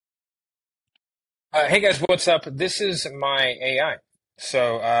Hey guys, what's up? This is my AI.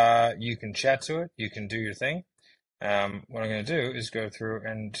 So you can chat to it, you can do your thing. What I'm going to do is go through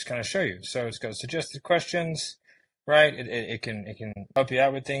and just kind of show you. So it's got suggested questions, right? It can help you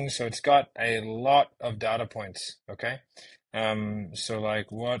out with things. So it's got a lot of data points. Okay. So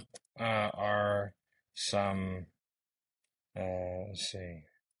like what are some let's see.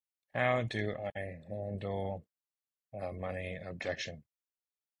 How do I handle money objection?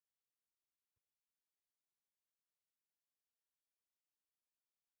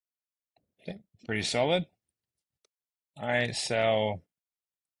 Okay, pretty solid. I sell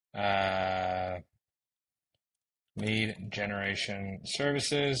uh lead generation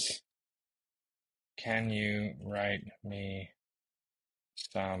services. Can you write me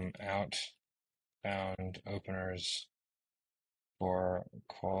some outbound openers for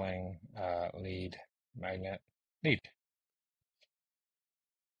calling lead magnet lead?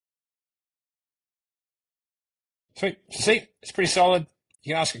 Sweet. See, it's pretty solid.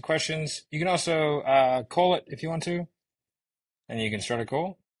 You can ask it questions. You can also call it if you want to, and you can start a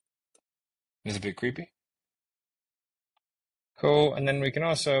call. It's a bit creepy. Cool. And then we can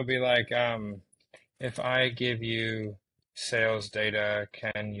also be like, if I give you sales data,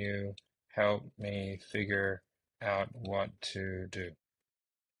 can you help me figure out what to do?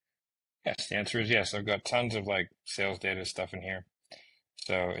 Yes, the answer is yes. I've got tons of like sales data stuff in here.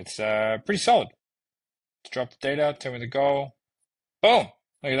 So it's pretty solid. Let's drop the data, tell me the goal. Boom!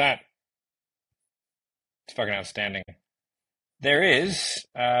 Look at that. It's fucking outstanding. There is,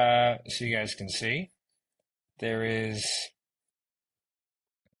 so you guys can see, there is,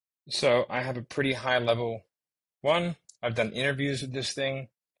 so I have a pretty high level one. I've done interviews with this thing.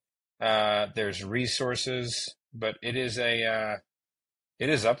 There's resources, but it is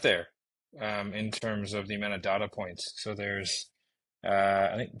up there in terms of the amount of data points. So there's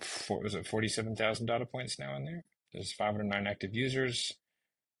I think was it 47,000 data points now in there. There's 509 active users.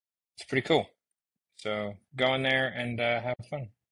 It's pretty cool. So go in there and have fun.